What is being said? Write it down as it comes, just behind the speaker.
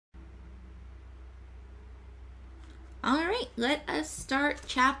Alright, let us start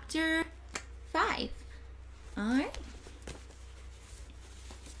chapter 5. Alright.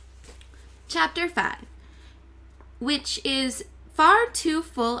 Chapter 5, which is far too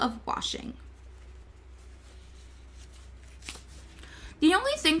full of washing. The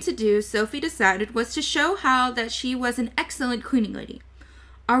only thing to do, Sophie decided, was to show Howl that she was an excellent cleaning lady.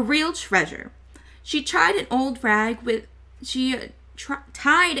 A real treasure. She tied an old rag round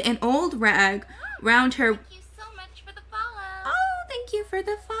her. Thank you so much for the follow. Oh, thank you for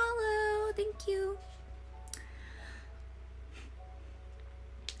the follow. Thank you.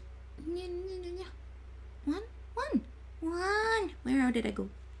 One. Where did I go?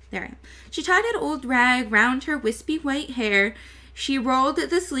 There I am. She tied an old rag round her wispy white hair. She rolled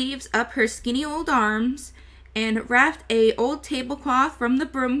the sleeves up her skinny old arms and wrapped a old tablecloth from the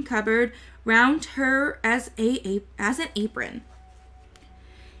broom cupboard round her as an apron.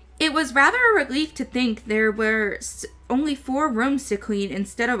 It was rather a relief to think there were only 4 rooms to clean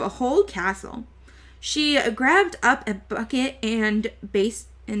instead of a whole castle. She grabbed up a bucket and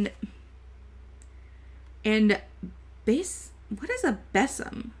what is a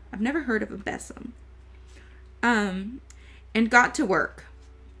besom? I've never heard of a besom. And got to work.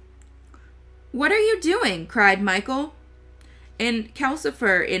 "What are you doing?" cried Michael and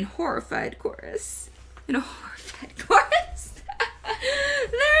Calcifer in horrified chorus. They're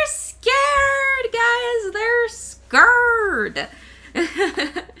scared, guys. They're scared.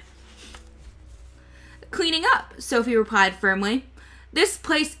 "Cleaning up," Sophie replied firmly. "This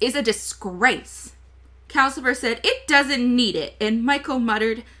place is a disgrace." Calcifer said, "It doesn't need it," and Michael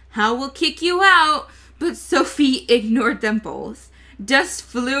muttered, "Howl will kick you out." But Sophie ignored them both. Dust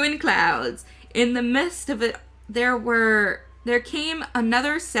flew in clouds. In the midst of it, there came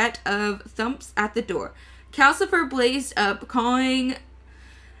another set of thumps at the door. Calcifer blazed up, calling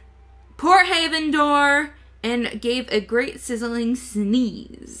 "Port Haven door," and gave a great sizzling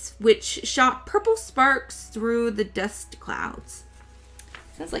sneeze, which shot purple sparks through the dust clouds.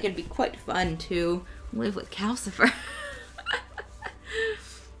 Sounds like it'd be quite fun to live with Calcifer.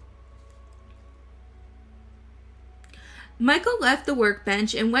 Michael left the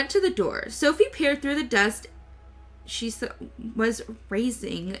workbench and went to the door. Sophie peered through the dust she was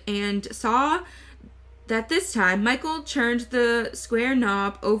raising and saw that this time Michael turned the square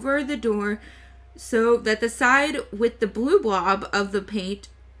knob over the door so that the side with the blue blob of the paint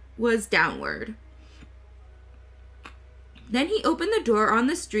was downward. Then he opened the door on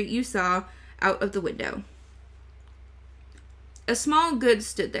the street you saw out of the window. A small goods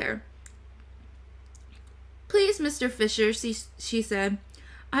stood there. "Please, Mr. Fisher," she said,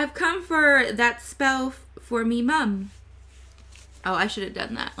 "I've come for that spell for me mum." Oh, I should have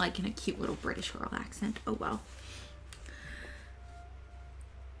done that, like in a cute little British girl accent. Oh well.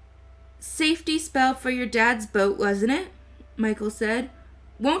 "Safety spell for your dad's boat, wasn't it?" Michael said.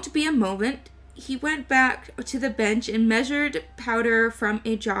 "Won't be a moment." He went back to the bench and measured powder from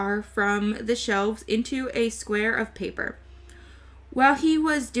a jar from the shelves into a square of paper. While he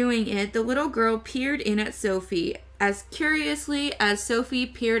was doing it, the little girl peered in at Sophie as curiously as Sophie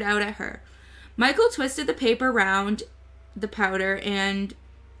peered out at her. Michael twisted the paper round the powder and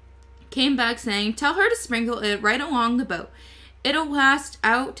came back saying, "Tell her to sprinkle it right along the boat. It'll last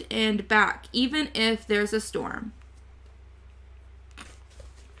out and back, even if there's a storm."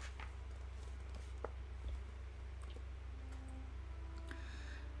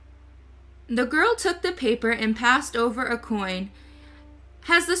 The girl took the paper and passed over a coin.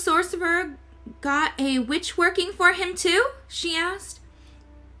 "Has the sorcerer got a witch working for him too?" she asked.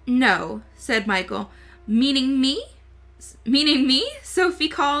 "No," said Michael. Meaning me?" Sophie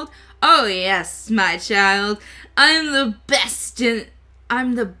called. "Oh yes, my child. I'm the best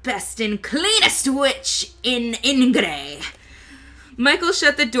and cleanest witch in Ingray." Michael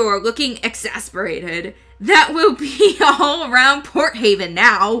shut the door, looking exasperated. "That will be all around Port Haven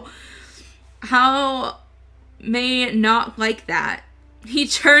now." Howl may not like that. He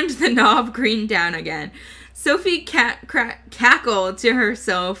turned the knob green down again. Sophie cackled to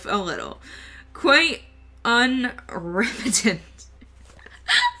herself a little. Quite unrepentant.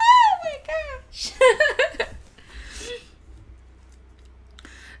 Oh my gosh.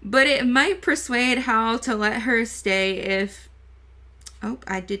 But it might persuade Howl to let her stay if... Oh,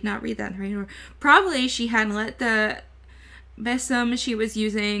 I did not read that right. Probably she had let the besom she was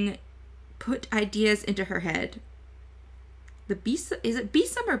using put ideas into her head. The besom, is it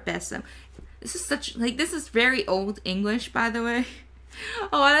besom or besom? This is very old English, by the way.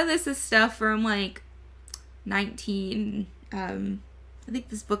 A lot of this is stuff from like I think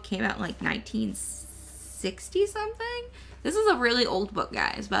this book came out in like 1960 something. This is a really old book,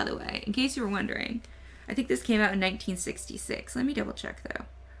 guys, by the way, in case you were wondering. I think this came out in 1966. Let me double check, though.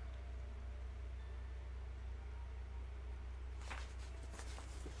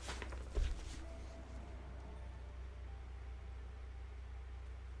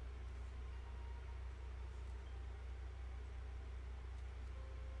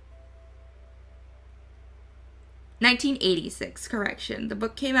 '86, correction. The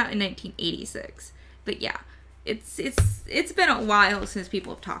book came out in 1986. But yeah, it's been a while since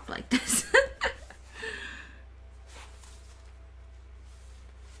people have talked like this.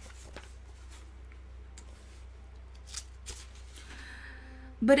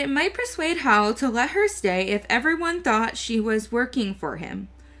 But it might persuade Howl to let her stay if everyone thought she was working for him.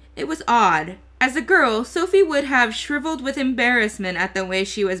 It was odd. As a girl, Sophie would have shriveled with embarrassment at the way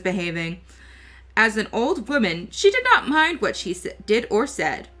she was behaving. As an old woman, she did not mind what she did or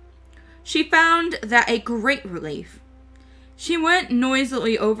said. She found that a great relief. She went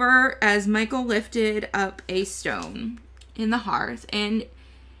noisily over as Michael lifted up a stone in the hearth and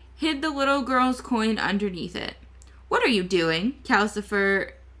hid the little girl's coin underneath it. "What are you doing?"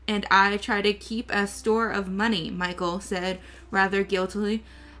 "Calcifer and I try to keep a store of money," Michael said rather guiltily.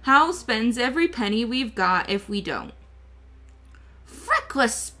 "Howl spends every penny we've got if we don't."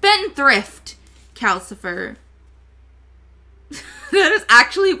 "Feckless spendthrift!" Calcifer. That is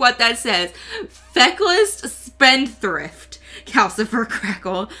actually what that says. Feckless spendthrift, Calcifer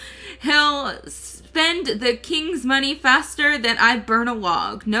crackled. "He'll spend the king's money faster than I burn a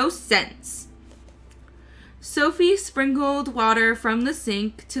log. No sense." Sophie sprinkled water from the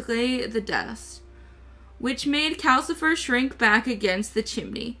sink to lay the dust, which made Calcifer shrink back against the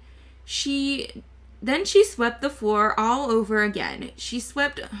chimney. Then she swept the floor all over again. She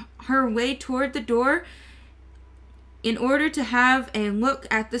swept her way toward the door in order to have a look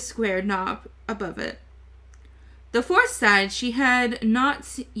at the square knob above it. The fourth side she had not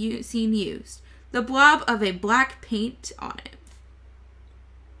seen used, the blob of a black paint on it.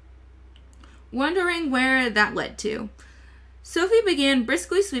 Wondering where that led to, Sophie began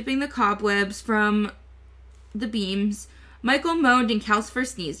briskly sweeping the cobwebs from the beams. Michael moaned and Calcifer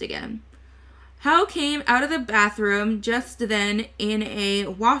sneezed again. Howl came out of the bathroom just then in a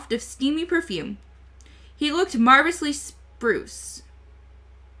waft of steamy perfume. He looked marvelously spruce.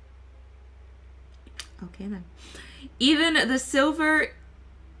 Okay then. Even the silver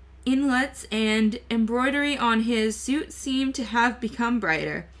inlets and embroidery on his suit seemed to have become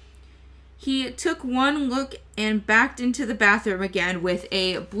brighter. He took one look and backed into the bathroom again with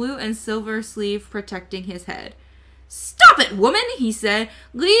a blue and silver sleeve protecting his head. "Stop it, woman," he said.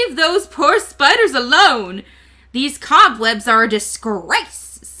 "Leave those poor spiders alone." "These cobwebs are a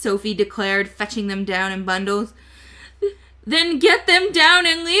disgrace," Sophie declared, fetching them down in bundles. "Then get them down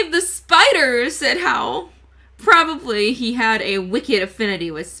and leave the spiders," said Howl. Probably he had a wicked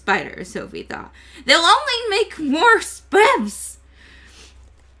affinity with spiders, Sophie thought. "They'll only make more webs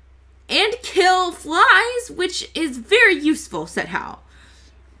and kill flies, which is very useful," said Howl.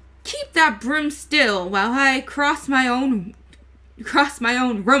 "Keep that broom still while I cross my own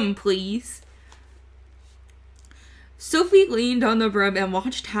room, please." Sophie leaned on the broom and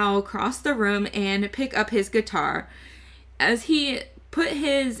watched Howl cross the room and pick up his guitar. As he put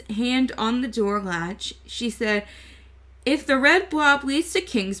his hand on the door latch, she said, "If the red blob leads to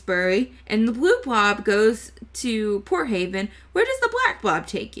Kingsbury and the blue blob goes to Port Haven, where does the black blob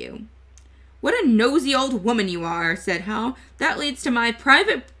take you?" "What a nosy old woman you are," said Howl. "That leads to my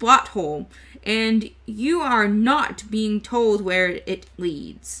private blot hole, and you are not being told where it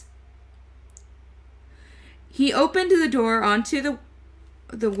leads." He opened the door onto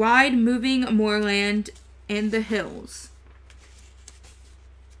the wide moving moorland and the hills.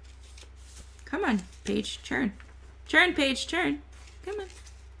 Come on, page, turn. Turn, page, turn. Come on.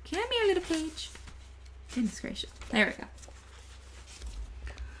 Come here, little page. Goodness gracious. There we go.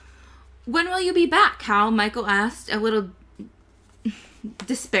 "When will you be back, Howl?" Michael asked, a little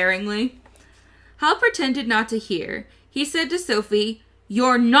despairingly. Howl pretended not to hear. He said to Sophie,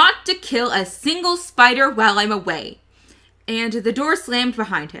 "You're not to kill a single spider while I'm away." And the door slammed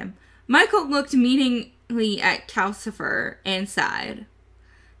behind him. Michael looked meaningly at Calcifer and sighed.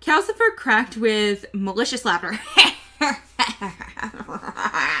 Calcifer cracked with malicious laughter.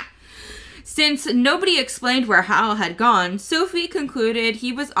 Since nobody explained where Howl had gone, Sophie concluded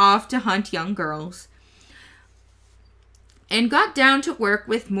he was off to hunt young girls, and got down to work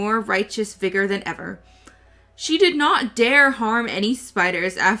with more righteous vigor than ever. She did not dare harm any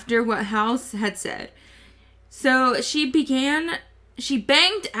spiders after what Howl had said, so she banged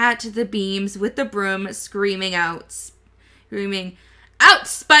at the beams with the broom, screaming, "Out,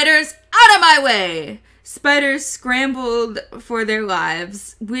 spiders! Out of my way!" Spiders scrambled for their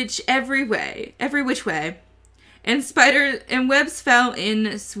lives, every which way, and webs fell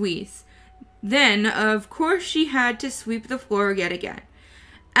in swathes. Then, of course, she had to sweep the floor yet again.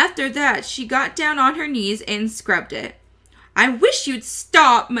 After that, she got down on her knees and scrubbed it. "I wish you'd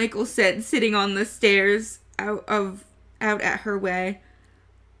stop," Michael said, sitting on the stairs out of her way.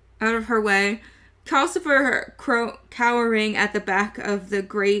 Calcifer, cowering at the back of the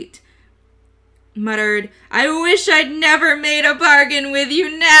grate, muttered, "I wish I'd never made a bargain with you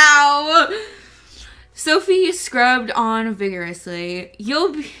now." Sophie scrubbed on vigorously.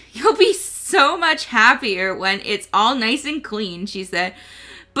 You'll be so much happier when it's all nice and clean," she said.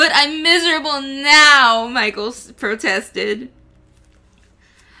 "But I'm miserable now," Michael protested.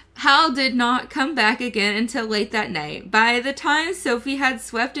 Hal did not come back again until late that night. By the time Sophie had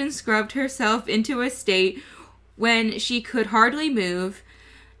swept and scrubbed herself into a state when she could hardly move,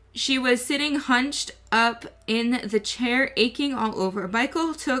 she was sitting hunched up in the chair, aching all over.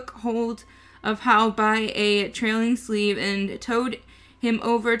 Michael took hold of Hal by a trailing sleeve and towed him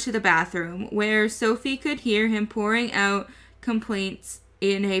over to the bathroom, where Sophie could hear him pouring out complaints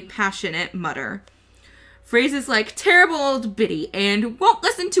in a passionate mutter. Phrases like "terrible old biddy" and "won't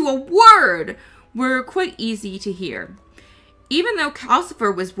listen to a word" were quite easy to hear, even though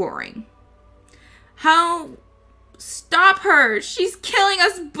Calcifer was roaring. "Hal, stop her! She's killing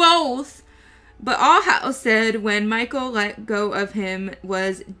us both!" But all Hal said when Michael let go of him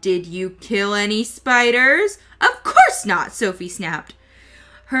was, "Did you kill any spiders?" "Of course not," Sophie snapped.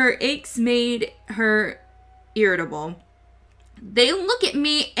 Her aches made her irritable. "They look at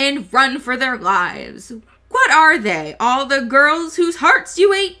me and run for their lives. What are they? All the girls whose hearts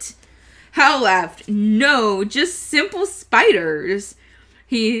you ate?" Hal laughed. "No, just simple spiders,"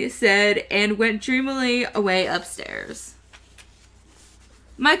 he said, and went dreamily away upstairs.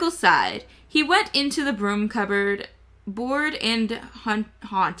 Michael sighed. He went into the broom cupboard, bored and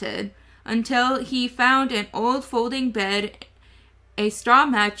haunted, until he found an old folding bed, a straw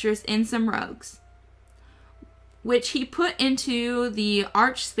mattress, and some rugs, which he put into the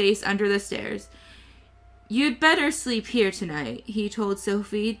arched space under the stairs. "You'd better sleep here tonight," he told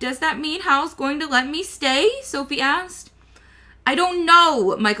Sophie. "Does that mean Hal's going to let me stay?" Sophie asked. "I don't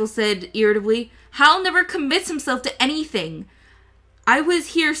know," Michael said irritably. "Hal never commits himself to anything. I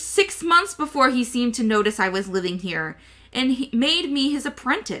was here 6 months before he seemed to notice I was living here, and he made me his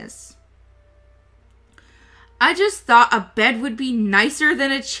apprentice. I just thought a bed would be nicer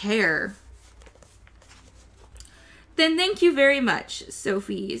than a chair." "Then thank you very much,"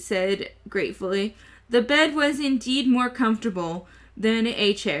 Sophie said gratefully. The bed was indeed more comfortable than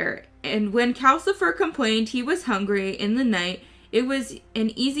a chair, and when Calcifer complained he was hungry in the night, it was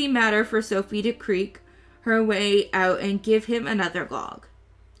an easy matter for Sophie to creak her way out and give him another log.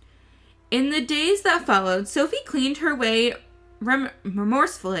 In the days that followed, Sophie cleaned her way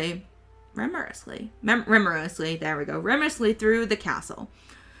remorselessly through the castle.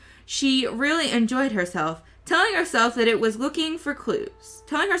 She really enjoyed herself, telling herself she was looking for clues.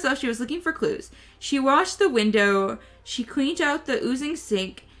 She washed the window, she cleaned out the oozing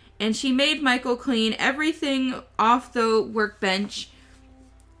sink, and she made Michael clean everything off the workbench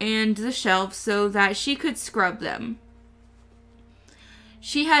and the shelves so that she could scrub them.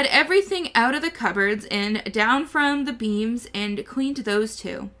 She had everything out of the cupboards and down from the beams and cleaned those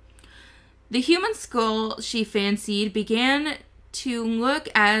too. The human skull, she fancied, began to look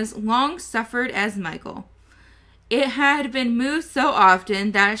as long-suffered as Michael. It had been moved so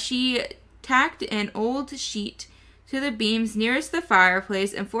often that she tacked an old sheet to the beams nearest the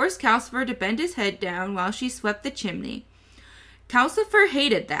fireplace and forced Calcifer to bend his head down while she swept the chimney. Calcifer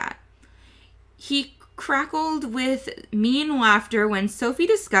hated that. He crackled with mean laughter when Sophie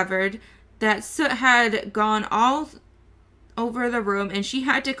discovered that soot had gone all over the room and she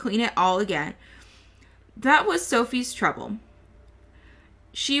had to clean it all again. That was Sophie's trouble.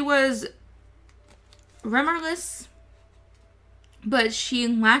 She was remorseless, but she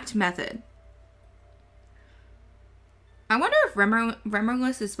lacked method. I wonder if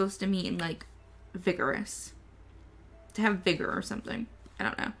remorseless is supposed to mean, like, vigorous. To have vigor or something. I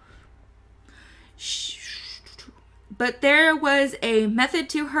don't know. But there was a method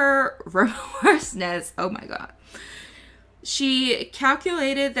to her remorselessness. Oh my god. She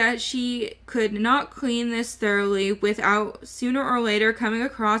calculated that she could not clean this thoroughly without sooner or later coming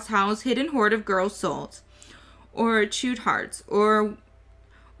across Howl's hidden hoard of girls' souls, or chewed hearts, or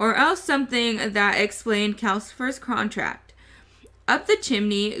else something that explained Calcifer's contract. Up the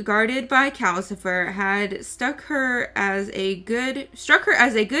chimney, guarded by Calcifer, had struck her as a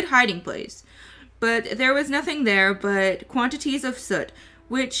good hiding place, but there was nothing there but quantities of soot,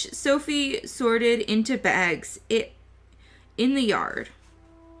 which Sophie sorted into bags in the yard.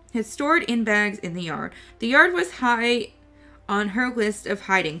 Had stored in bags in the yard. The yard was high on her list of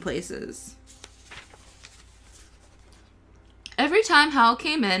hiding places. Every time Howl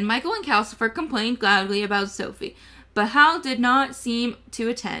came in, Michael and Calcifer complained loudly about Sophie, but Howl did not seem to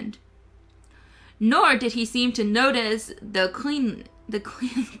attend. Nor did he seem to notice the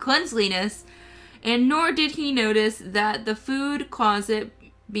cleanliness, and nor did he notice that the food closet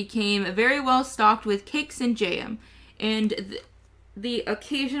became very well stocked with cakes and jam, and the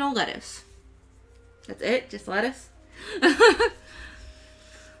occasional lettuce. That's it? Just lettuce?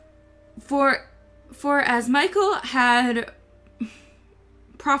 For as Michael had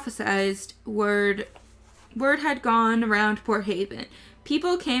prophesied, word had gone around Port Haven.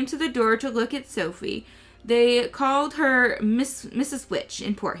 People came to the door to look at Sophie. They called her Mrs. Witch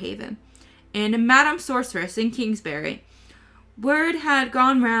in Port Haven, and Madame Sorceress in Kingsbury. Word had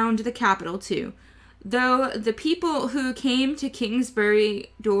gone round the capital, too. Though the people who came to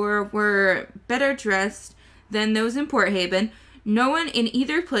Kingsbury door were better dressed than those in Port Haven, no one in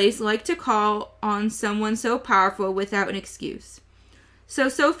either place liked to call on someone so powerful without an excuse. So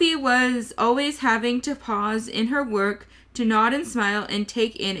Sophie was always having to pause in her work to nod and smile and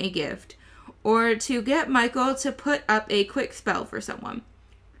take in a gift, or to get Michael to put up a quick spell for someone.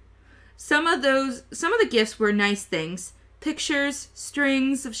 Some of the gifts were nice things: pictures,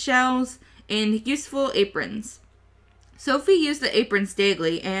 strings of shells, and useful aprons. Sophie used the aprons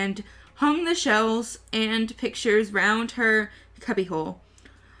daily and hung the shells and pictures round her cubbyhole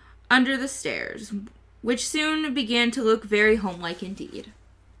under the stairs, which soon began to look very homelike indeed.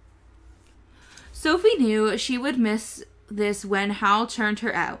 Sophie knew she would miss this when Howl turned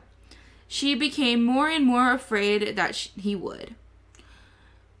her out. She became more and more afraid that he would.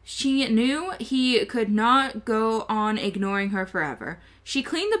 She knew he could not go on ignoring her forever. She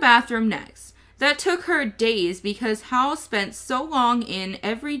cleaned the bathroom next. That took her days because Howl spent so long in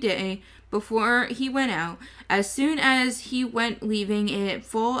every day before he went out. As soon as he went, leaving it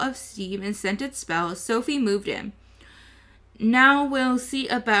full of steam and scented spells, Sophie moved in. "Now we'll see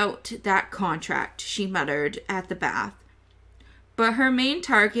about that contract," she muttered at the bath. But her main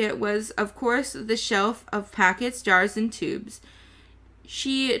target was, of course, the shelf of packets, jars, and tubes.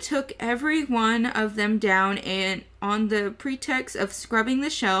 She took every one of them down and on the pretext of scrubbing the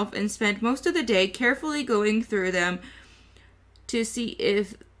shelf, and spent most of the day carefully going through them to see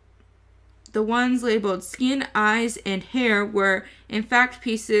if the ones labeled skin, eyes, and hair were in fact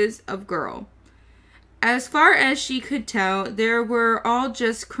pieces of girl. As far as she could tell, they were all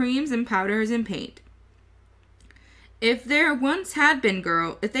just creams and powders and paint. If they had once been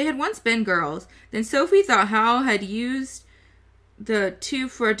girls, then Sophie thought Howl had used the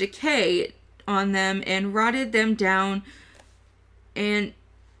tube for decay on them and rotted them down and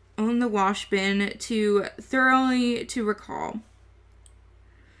on the wash bin to recall.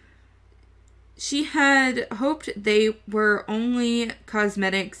 She had hoped they were only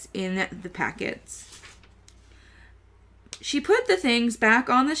cosmetics in the packets. She put the things back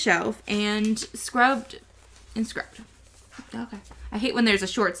on the shelf and scrubbed. Okay. I hate when there's a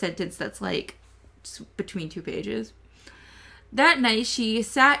short sentence that's like between two pages. That night she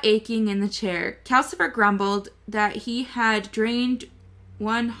sat aching in the chair. Calcifer grumbled that he had drained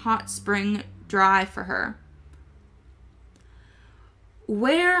one hot spring dry for her.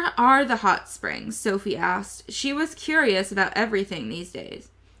 "Where are the hot springs?" Sophie asked. She was curious about everything these days.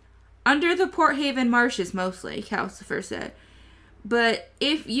 "Under the Port Haven marshes mostly," Calcifer said. "But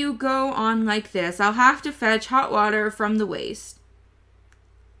if you go on like this, I'll have to fetch hot water from the waste."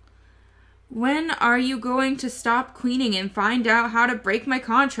 "When are you going to stop cleaning and find out how to break my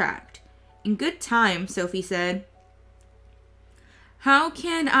contract?" "In good time," Sophie said. "How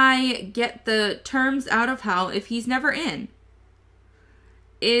can I get the terms out of Howl if he's never in?"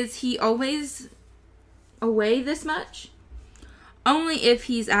 "Is he always away this much?" "Only if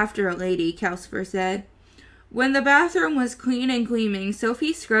he's after a lady," Calcifer said. When the bathroom was clean and gleaming,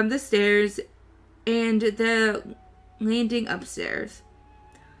 Sophie scrubbed the stairs and the landing upstairs.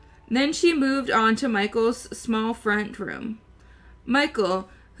 Then she moved on to Michael's small front room. Michael,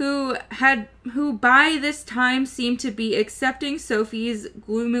 who by this time seemed to be accepting Sophie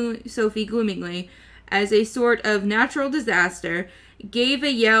gloomingly as a sort of natural disaster, gave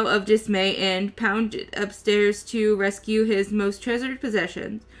a yell of dismay and pounded upstairs to rescue his most treasured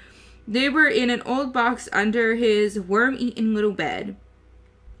possessions. They were in an old box under his worm-eaten little bed.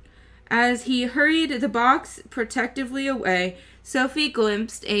 As he hurried the box protectively away, Sophie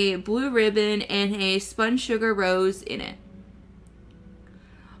glimpsed a blue ribbon and a spun sugar rose in it.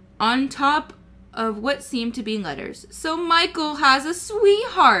 On top of what seemed to be letters. "So Michael has a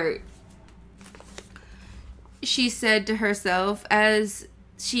sweetheart," she said to herself as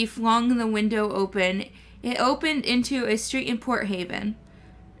she flung the window open. It opened into a street in Port Haven,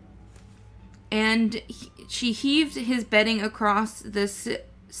 and she heaved his bedding across the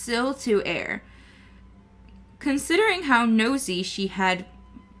sill to air. Considering how nosy she had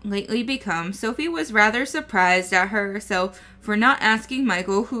lately become, Sophie was rather surprised at herself for not asking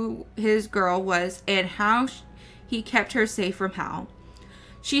Michael who his girl was and how he kept her safe from Howl.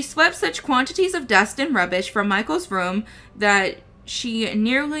 She swept such quantities of dust and rubbish from Michael's room that she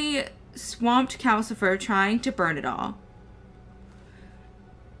nearly swamped Calcifer trying to burn it all.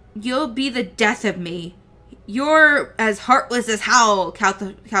 "You'll be the death of me. You're as heartless as Howl,"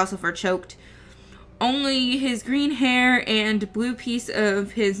 Calcifer choked. Only his green hair and blue piece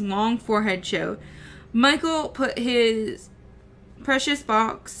of his long forehead showed. Michael put his precious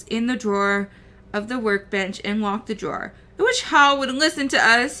box in the drawer of the workbench and locked the drawer. "I wish Howl would listen to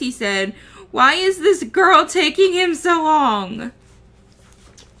us," he said. "Why is this girl taking him so long?"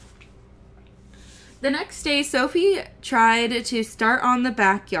 The next day, Sophie tried to start on the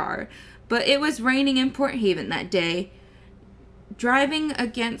backyard, but it was raining in Port Haven that day, driving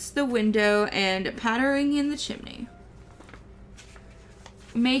against the window and pattering in the chimney,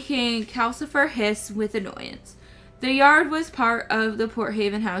 making Calcifer hiss with annoyance. The yard was part of the Port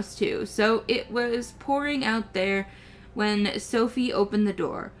Haven house too, so it was pouring out there when Sophie opened the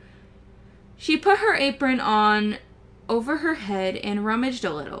door. She put her apron on over her head and rummaged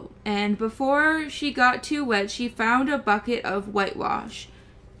a little, and before she got too wet, she found a bucket of whitewash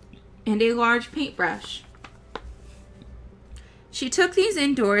and a large paintbrush. She took these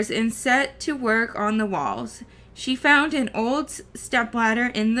indoors and set to work on the walls. She found an old stepladder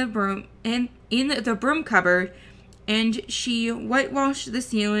in the broom cupboard, and she whitewashed the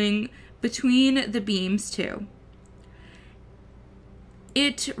ceiling between the beams too.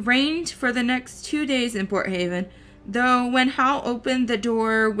 It rained for the next 2 days in Port Haven, though when Howl opened the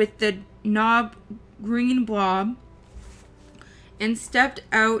door with the knob green blob and stepped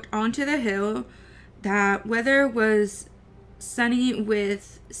out onto the hill, that weather was sunny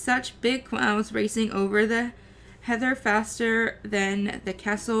with such big clouds racing over the heather faster than the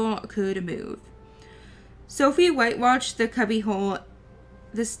castle could move. Sophie whitewashed the cubbyhole,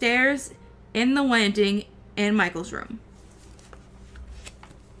 the stairs, and the landing, and Michael's room.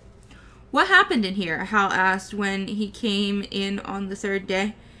 "What happened in here?" Howl asked when he came in on the third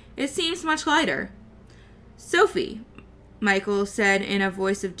day. "It seems much lighter." "Sophie," Michael said in a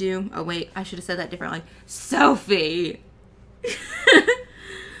voice of doom. Oh wait, I should have said that differently. "Sophie!"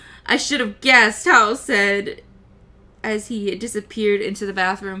 "I should have guessed," Howl said as he disappeared into the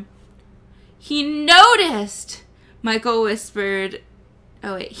bathroom. "He noticed!" Michael whispered.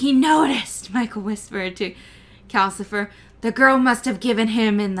 He noticed, Michael whispered to Calcifer. "The girl must have given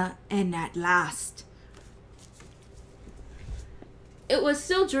him in at last." It was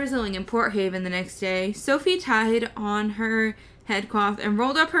still drizzling in Port Haven the next day. Sophie tied on her headcloth and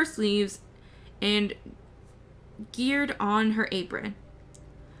rolled up her sleeves and geared on her apron.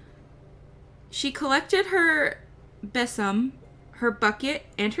 She collected her besom, her bucket,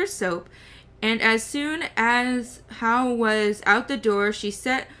 and her soap, and as soon as Howl was out the door, she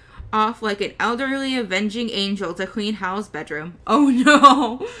set off like an elderly avenging angel to clean Howl's bedroom. Oh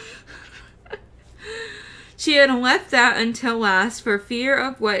no! She had left that until last for fear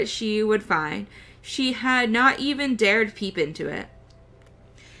of what she would find. She had not even dared peep into it.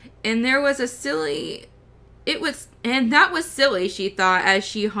 And that was silly, she thought as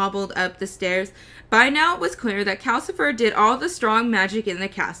she hobbled up the stairs. By now it was clear that Calcifer did all the strong magic in the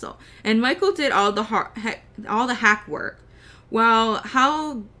castle, and Michael did all the hack work, while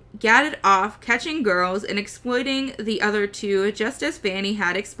Howl gadded off, catching girls and exploiting the other two just as Fanny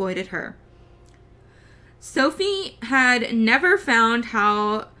had exploited her. Sophie had never found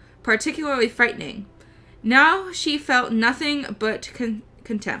Howl particularly frightening. Now she felt nothing but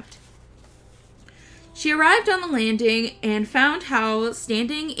contempt. She arrived on the landing and found Howl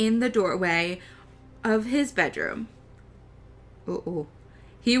standing in the doorway of his bedroom.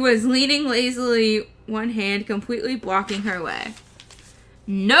 He was leaning lazily, one hand completely blocking her way.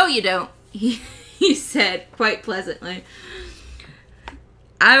 "No, you don't," he said quite pleasantly.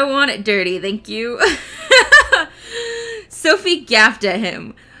 "I want it dirty, thank you." Sophie gasped at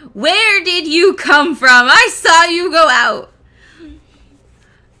him. "Where did you come from? I saw you go out."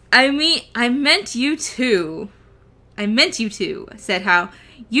 I meant you too, said Howl.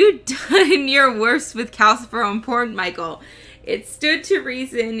 "You'd done your worst with Calcifer on poor Michael. It stood to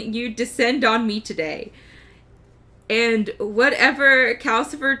reason you'd descend on me today. And whatever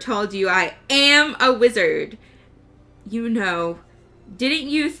Calcifer told you, I am a wizard. You know, didn't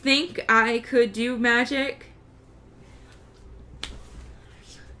you think I could do magic?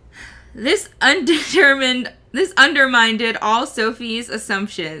 This undermined all Sophie's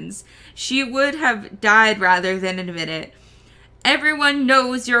assumptions. She would have died rather than admit it. Everyone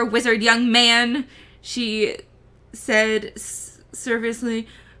knows you're a wizard, young man, she said servicely,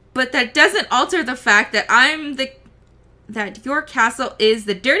 but that doesn't alter the fact that that your castle is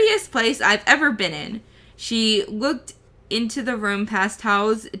the dirtiest place I've ever been in. She looked into the room past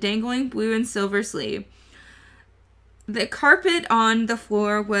Howl's dangling blue and silver sleeve. The carpet on the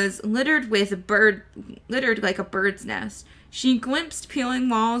floor was littered like a bird's nest. She glimpsed peeling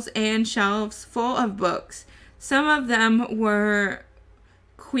walls and shelves full of books. Some of them were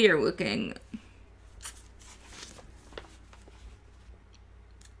queer looking.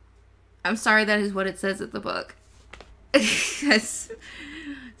 I'm sorry, that is what it says at the book. Yes.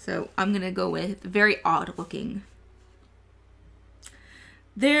 So I'm going to go with very odd looking.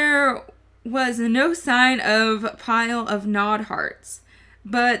 There was no sign of pile of gnawed hearts,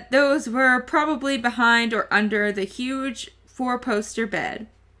 but those were probably behind or under the huge 4-poster bed.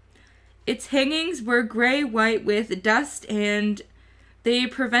 Its hangings were gray-white with dust, and they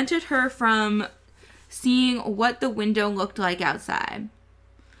prevented her from seeing what the window looked like outside.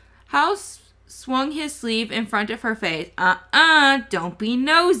 Howl swung his sleeve in front of her face. Don't be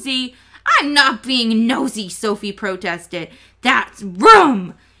nosy. I'm not being nosy, Sophie protested. That's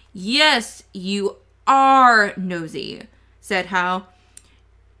rum. Yes, you are nosy, said Howl.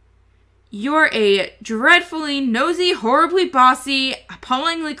 You're a dreadfully nosy, horribly bossy,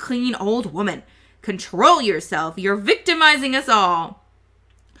 appallingly clean old woman. Control yourself. You're victimizing us all.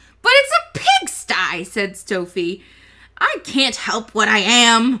 But it's a pigsty, said Sophie. I can't help what I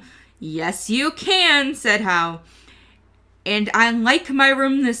am. Yes, you can, said Howl. And I like my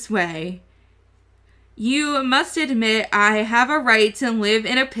room this way. You must admit I have a right to live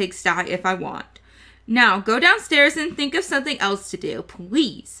in a pigsty if I want. Now, go downstairs and think of something else to do,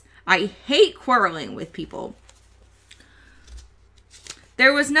 please. I hate quarreling with people.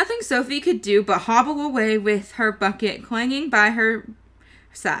 There was nothing Sophie could do but hobble away with her bucket clanging by her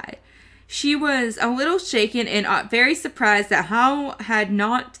side. She was a little shaken and very surprised that Howl had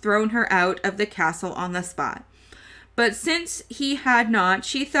not thrown her out of the castle on the spot. But since he had not,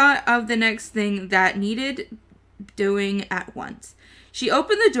 she thought of the next thing that needed doing at once. She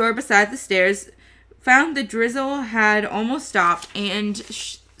opened the door beside the stairs, found the drizzle had almost stopped, and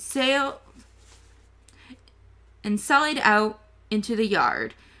sallied out into the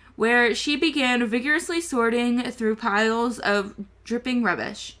yard, where she began vigorously sorting through piles of dripping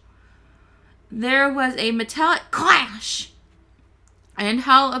rubbish. There was a metallic clash, and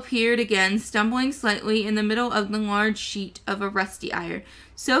Howl appeared again, stumbling slightly in the middle of the large sheet of a rusty iron.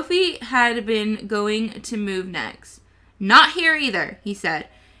 Sophie had been going to move next. Not here either, he said.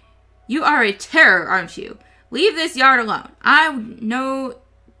 You are a terror, aren't you? Leave this yard alone. I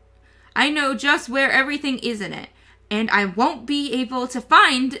know just where everything is in it, and I won't be able to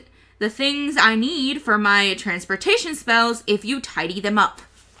find the things I need for my transportation spells if you tidy them up.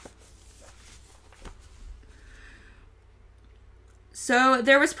 So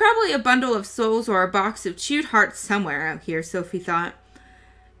there was probably a bundle of souls or a box of chewed hearts somewhere out here, Sophie thought.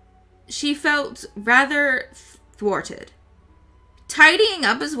 She felt rather thwarted. Tidying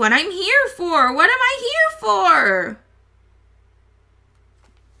up is what I'm here for. What am I here for?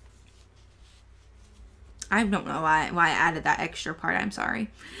 I don't know why I added that extra part. I'm sorry.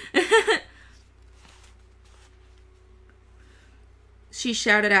 She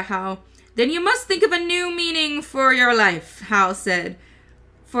shouted at Howl. Then you must think of a new meaning for your life, Howl said.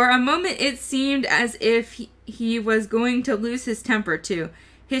 For a moment it seemed as if he was going to lose his temper too.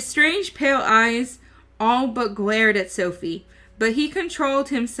 His strange pale eyes all but glared at Sophie, but he controlled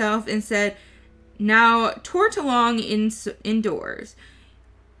himself and said, Now tort along indoors.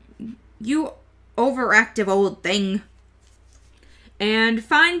 You overactive old thing. And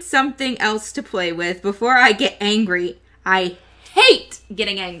find something else to play with before I get angry. I hate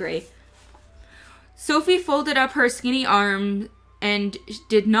getting angry. Sophie folded up her skinny arm and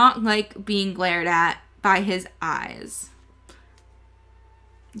did not like being glared at by his eyes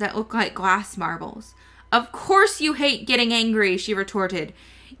that looked like glass marbles. Of course you hate getting angry, she retorted.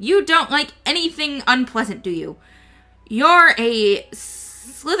 You don't like anything unpleasant, do you? You're a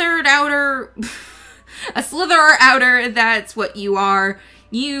slithered outer... a slitherer outer, that's what you are.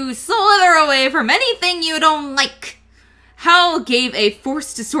 You slither away from anything you don't like. Howl gave a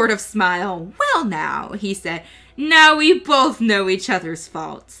forced sort of smile. Well now, he said, Now we both know each other's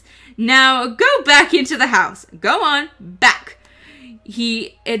faults. Now go back into the house. Go on, back.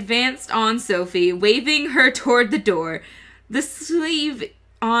 He advanced on Sophie, waving her toward the door. The sleeve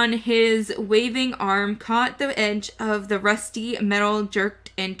on his waving arm caught the edge of the rusty metal,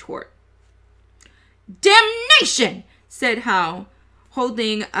 jerked and tore. "Damnation!" said Howl,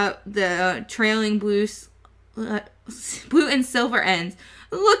 holding up the trailing blue and silver ends.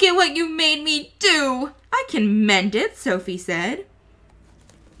 "Look at what you made me do!" "I can mend it," Sophie said.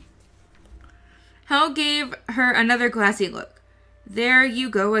 Howl gave her another glassy look. "There you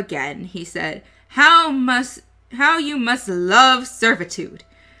go again," he said. How you must love servitude."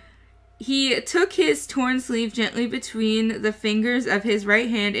 He took his torn sleeve gently between the fingers of his right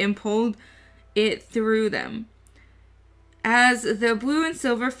hand and pulled it through them. As the blue and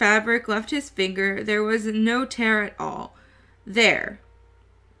silver fabric left his finger, there was no tear at all. "There,"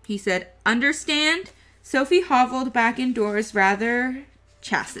 he said. "Understand?" Sophie hobbled back indoors, rather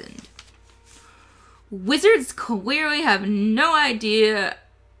chastened. Wizards clearly have no idea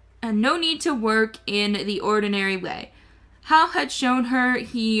and no need to work in the ordinary way. Howl had shown her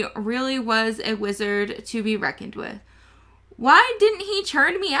he really was a wizard to be reckoned with. "Why didn't he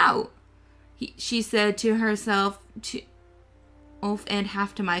turn me out?" she said to herself, to Ulf and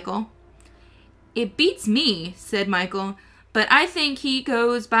half to Michael. "It beats me," said Michael, "but I think he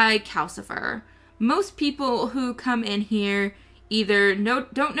goes by Calcifer. Most people who come in here either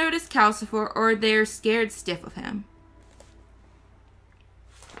don't notice Calcifer or they're scared stiff of him."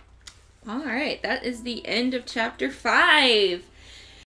 Alright, that is the end of chapter 5.